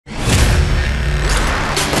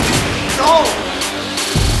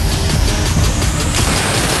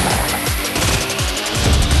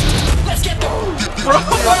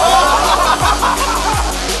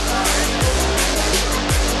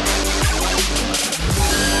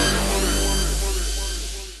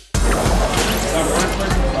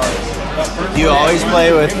you always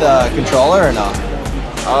play with controller or not?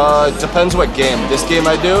 Depends what game. This game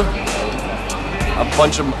I do. A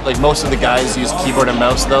bunch of, like, most of the guys use keyboard and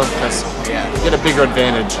mouse though, because you get a bigger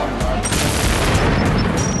advantage.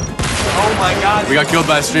 Oh my god. We got killed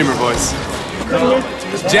by a streamer, boys.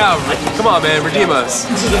 Jao, come on, man, redeem us.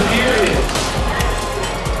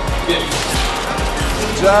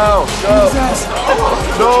 Jao, go.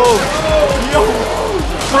 No.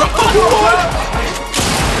 Bro, what?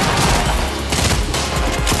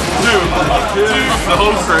 Dude,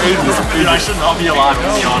 so crazy. Dude, I should not be alive, to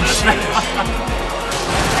be honest.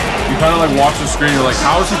 You kind of like watch the screen, you're like,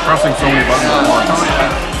 how is he pressing so many buttons at once?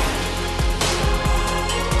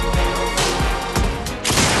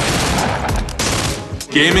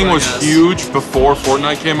 Gaming was huge before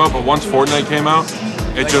Fortnite came out, but once Fortnite came out,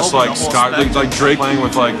 it just like like Drake playing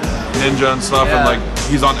with like Ninja and stuff, and like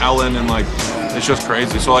he's on Ellen, and like it's just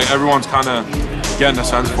crazy. So like everyone's kind of getting a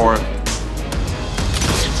sense for it.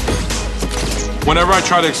 Whenever I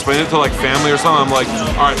try to explain it to like family or something, I'm like,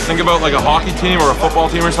 all right, think about like a hockey team or a football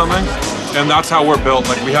team or something, and that's how we're built.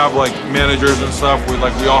 Like we have like managers and stuff. We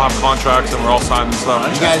all have contracts and we're all signed and stuff.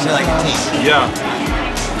 You guys are like a team. Yeah.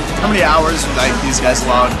 How many hours would like these guys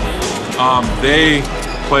log? They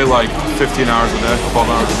play like 15 hours a day, 12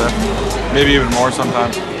 hours a day, maybe even more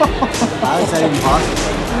sometimes. How is that even possible?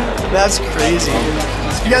 That's crazy.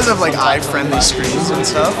 You guys have like eye-friendly screens and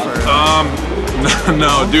stuff, or?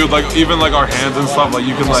 No, dude. Like even like our hands and stuff. Like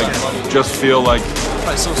you can like just feel like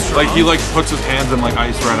he like puts his hands in like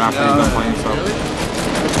ice right after he's done playing stuff.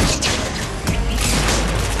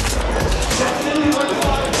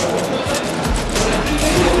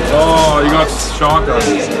 Oh, you got shotgun.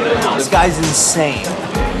 This guy's insane.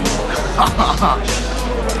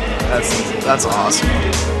 That's awesome.